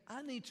say,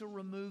 I need to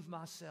remove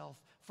myself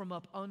from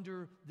up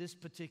under this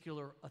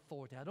particular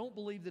authority. I don't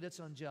believe that it's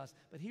unjust,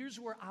 but here's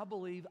where I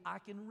believe I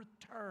can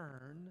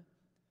return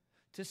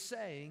to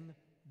saying,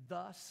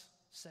 thus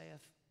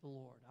saith the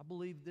Lord. I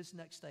believe this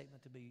next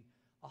statement to be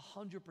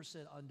 100%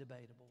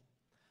 undebatable.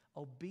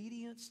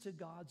 Obedience to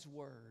God's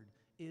word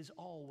is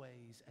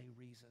always a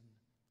reason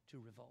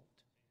to revolt.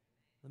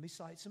 Let me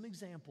cite some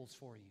examples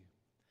for you.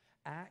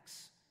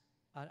 Acts,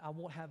 I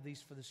won't have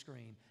these for the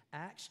screen.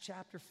 Acts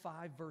chapter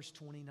 5, verse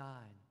 29.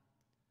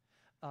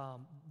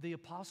 The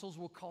apostles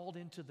were called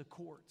into the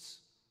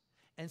courts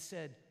and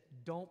said,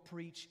 don't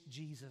preach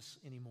Jesus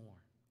anymore.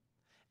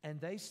 And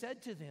they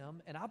said to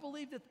them, and I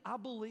believe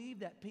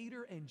that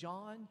Peter and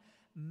John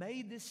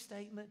made this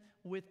statement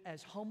with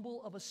as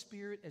humble of a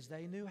spirit as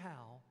they knew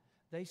how.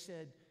 They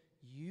said,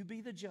 you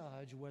be the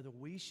judge whether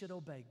we should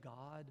obey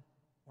God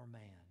or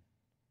man.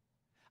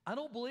 I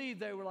don't believe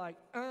they were like,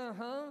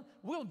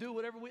 we'll do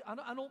whatever we.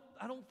 I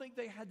don't think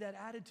they had that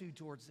attitude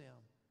towards them.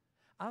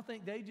 I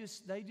think they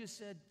just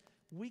said,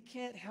 we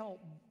can't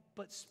help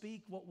but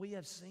speak what we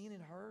have seen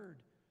and heard.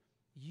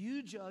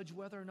 You judge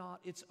whether or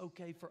not it's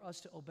okay for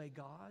us to obey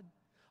God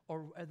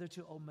or whether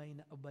to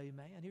obey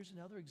man. Here's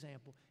another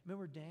example.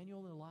 Remember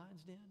Daniel in the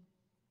lion's den?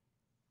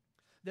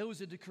 There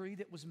was a decree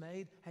that was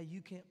made, hey,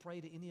 you can't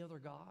pray to any other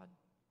God.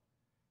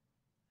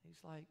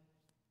 He's like,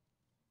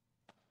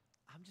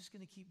 I'm just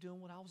going to keep doing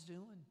what I was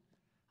doing.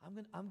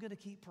 I'm going to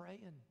keep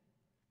praying.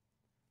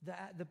 The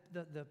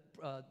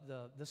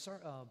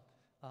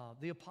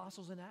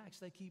apostles in Acts,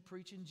 they keep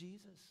preaching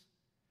Jesus.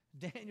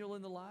 Daniel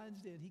in the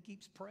lion's den, he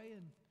keeps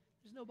praying.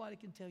 There's nobody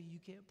can tell you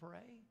can't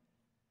pray.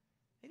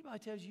 Anybody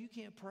tells you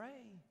can't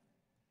pray,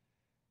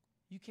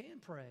 you can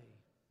pray.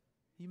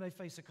 You may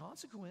face a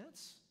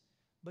consequence,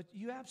 but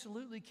you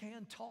absolutely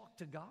can talk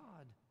to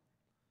God.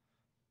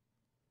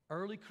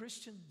 Early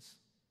Christians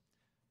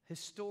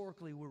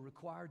historically were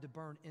required to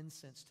burn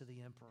incense to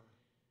the emperor.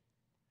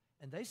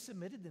 And they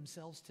submitted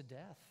themselves to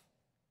death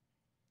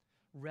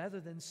rather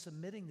than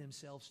submitting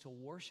themselves to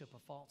worship a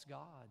false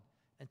god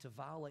and to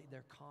violate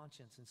their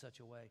conscience in such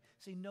a way.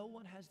 See, no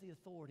one has the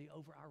authority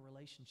over our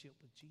relationship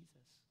with Jesus.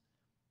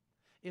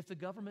 If the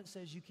government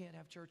says you can't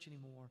have church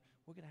anymore,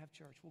 we're going to have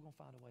church. We're going to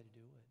find a way to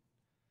do it.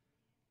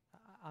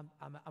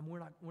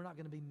 We're not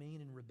going to be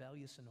mean and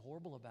rebellious and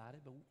horrible about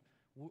it, but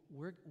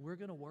we're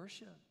going to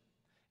worship.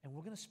 And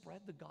we're going to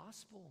spread the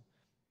gospel.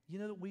 You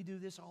know that we do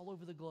this all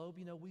over the globe.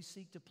 You know, we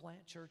seek to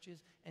plant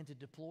churches and to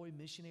deploy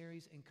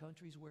missionaries in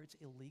countries where it's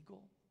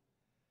illegal.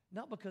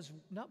 Not because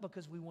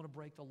we want to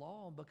break the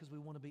law and because we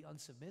want to be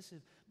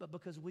unsubmissive, but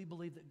because we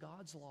believe that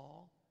God's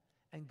law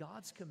and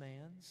God's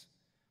commands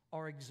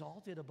are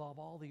exalted above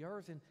all the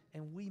earth,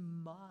 and we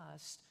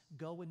must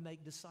go and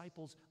make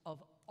disciples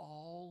of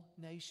all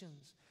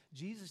nations.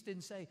 Jesus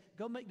didn't say,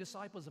 go make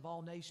disciples of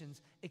all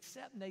nations,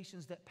 except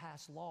nations that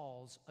pass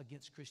laws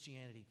against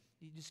Christianity.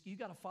 You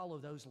got to follow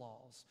those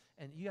laws,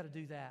 and you got to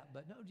do that.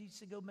 But no, Jesus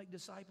said, go make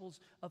disciples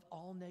of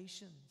all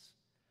nations.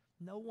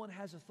 No one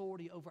has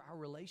authority over our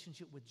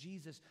relationship with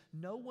Jesus.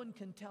 No one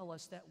can tell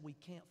us that we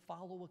can't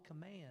follow a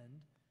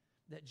command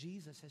that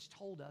Jesus has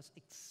told us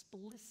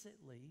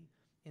explicitly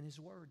in His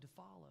Word to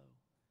follow.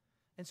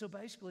 And so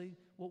basically,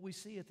 what we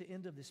see at the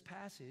end of this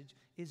passage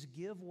is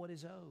give what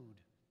is owed.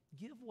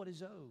 Give what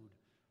is owed.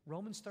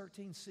 Romans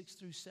 13, 6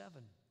 through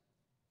 7.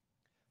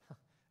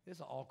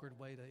 It's an awkward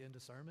way to end a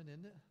sermon,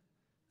 isn't it?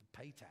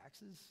 Pay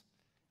taxes.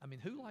 I mean,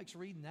 who likes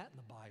reading that in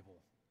the Bible?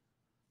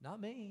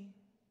 Not me.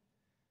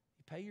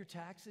 You pay your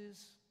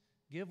taxes,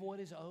 give what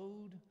is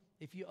owed.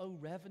 If you owe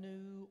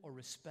revenue or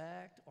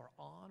respect or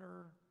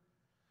honor,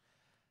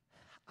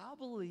 I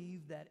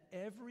believe that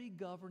every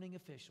governing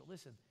official,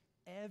 listen,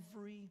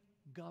 every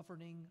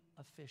governing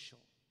official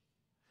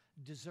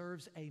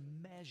deserves a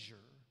measure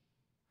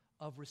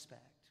of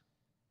respect.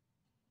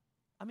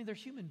 I mean, they're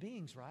human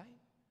beings, right?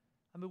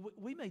 I mean,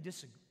 we may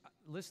disagree.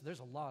 Listen, there's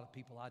a lot of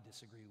people I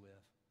disagree with.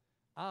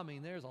 I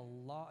mean, there's a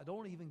lot.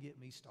 Don't even get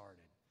me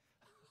started.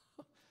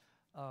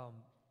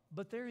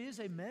 But there is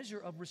a measure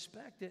of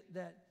respect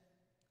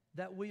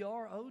that we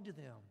are owed to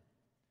them.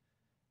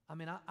 I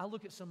mean, I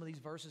look at some of these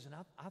verses and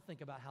I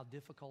think about how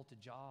difficult a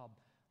job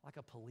like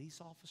a police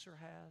officer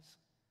has.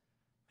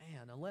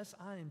 Man, unless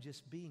I am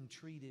just being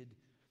treated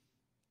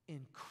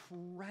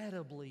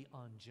incredibly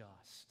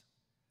unjust.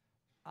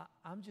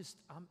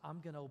 I'm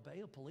going to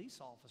obey a police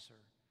officer.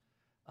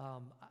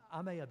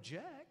 I may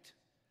object.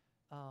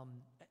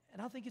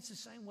 And I think it's the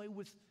same way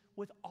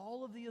with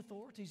all of the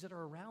authorities that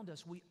are around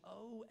us. We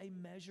owe a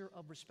measure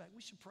of respect.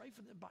 We should pray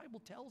for them. The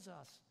Bible tells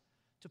us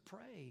to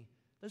pray.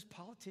 Those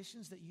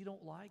politicians that you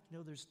don't like,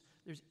 there's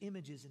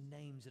images and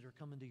names that are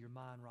coming to your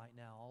mind right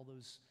now. All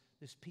those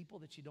people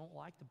that you don't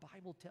like, the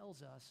Bible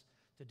tells us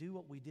to do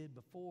what we did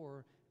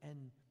before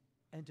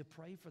and to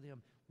pray for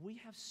them. We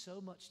have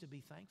so much to be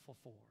thankful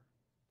for.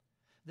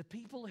 The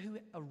people who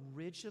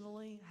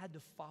originally had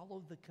to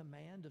follow the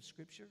command of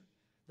Scripture,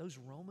 those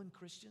Roman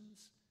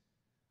Christians,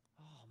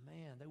 oh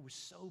man, they were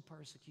so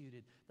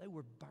persecuted. They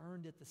were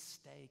burned at the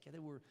stake. They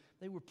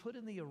were put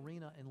in the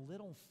arena and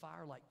lit on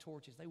fire like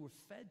torches. They were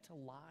fed to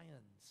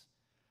lions.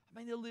 I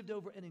mean, they lived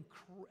under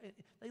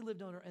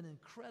an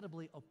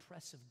incredibly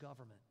oppressive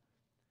government.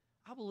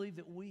 I believe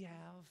that we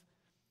have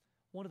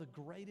one of the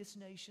greatest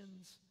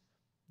nations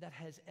that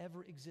has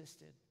ever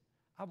existed.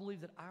 I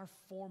believe that our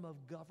form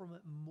of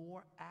government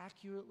more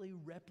accurately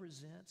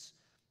represents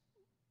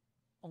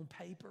on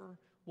paper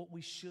what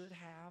we should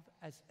have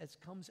as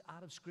comes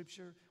out of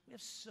Scripture. We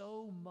have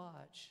so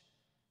much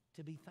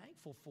to be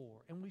thankful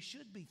for, and we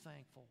should be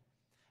thankful,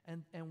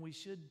 and we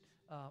should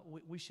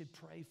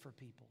pray for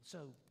people.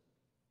 So,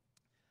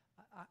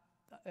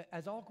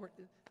 as awkward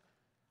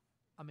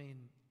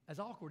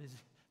as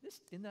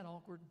this, isn't that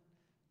awkward?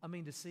 I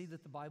mean, to see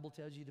that the Bible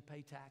tells you to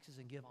pay taxes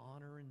and give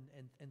honor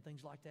and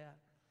things like that.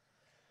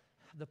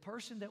 The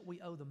person that we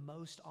owe the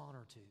most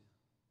honor to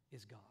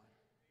is God.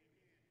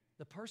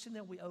 The person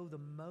that we owe the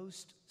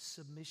most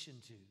submission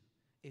to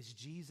is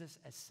Jesus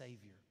as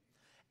Savior.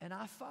 And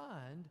I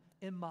find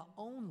in my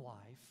own life,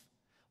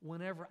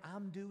 whenever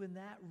I'm doing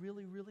that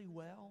really, really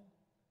well,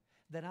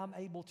 that I'm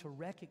able to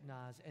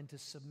recognize and to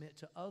submit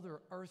to other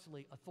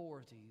earthly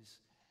authorities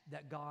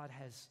that God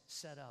has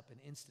set up and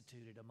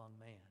instituted among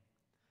man.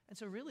 And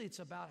so really it's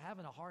about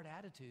having a hard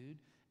attitude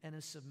and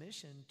a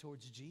submission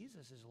towards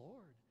Jesus as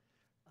Lord.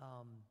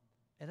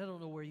 And I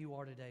don't know where you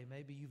are today.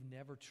 Maybe you've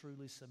never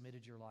truly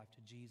submitted your life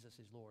to Jesus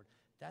as Lord.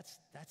 That's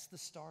the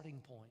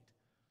starting point.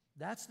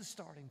 That's the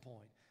starting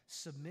point.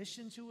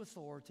 Submission to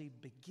authority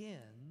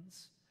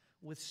begins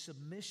with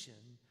submission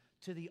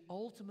to the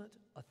ultimate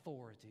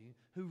authority,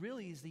 who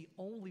really is the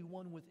only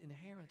one with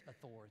inherent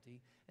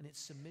authority, and it's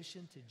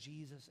submission to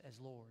Jesus as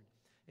Lord.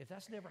 If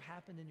that's never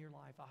happened in your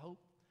life, I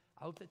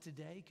hope that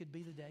today could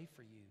be the day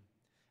for you.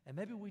 And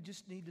maybe we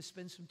just need to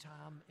spend some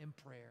time in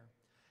prayer.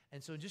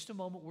 And so in just a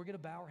moment, we're going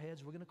to bow our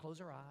heads, we're going to close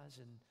our eyes,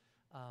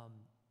 and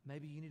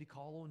maybe you need to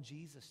call on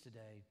Jesus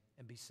today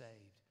and be saved.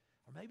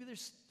 Or maybe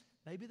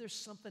there's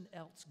something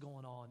else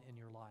going on in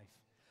your life.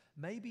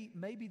 Maybe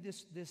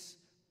this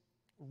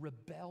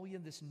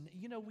rebellion,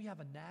 we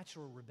have a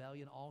natural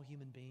rebellion, all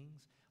human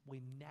beings.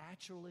 We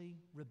naturally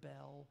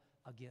rebel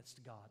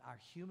against God. Our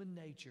human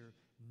nature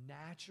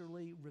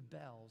naturally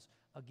rebels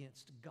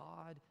against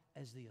God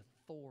as the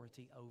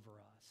authority over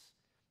us.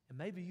 And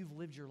maybe you've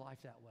lived your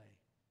life that way.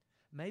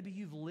 Maybe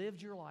you've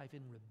lived your life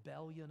in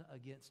rebellion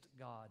against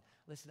God.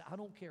 Listen, I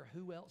don't care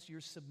who else you're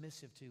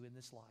submissive to in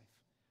this life.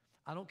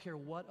 I don't care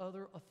what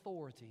other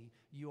authority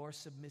you are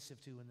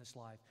submissive to in this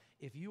life.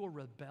 If you are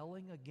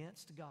rebelling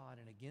against God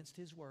and against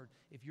His Word,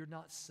 if you're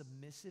not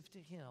submissive to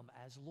Him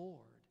as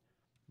Lord,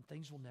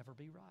 things will never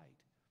be right.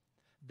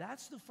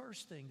 That's the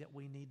first thing that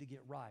we need to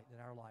get right in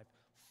our life.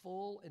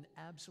 Full and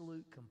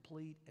absolute,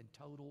 complete and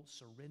total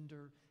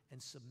surrender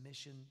and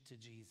submission to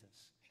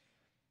Jesus.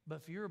 But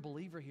if you're a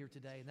believer here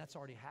today and that's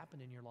already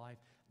happened in your life,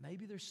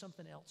 maybe there's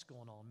something else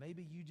going on.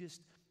 Maybe you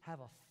just have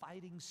a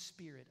fighting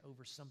spirit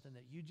over something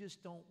that you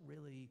just don't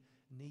really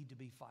need to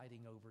be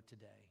fighting over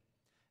today.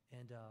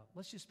 And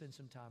let's just spend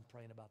some time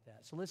praying about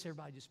that. So let's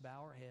everybody just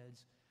bow our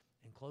heads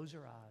and close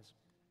our eyes.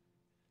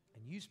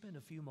 And you spend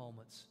a few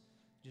moments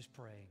just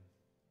praying.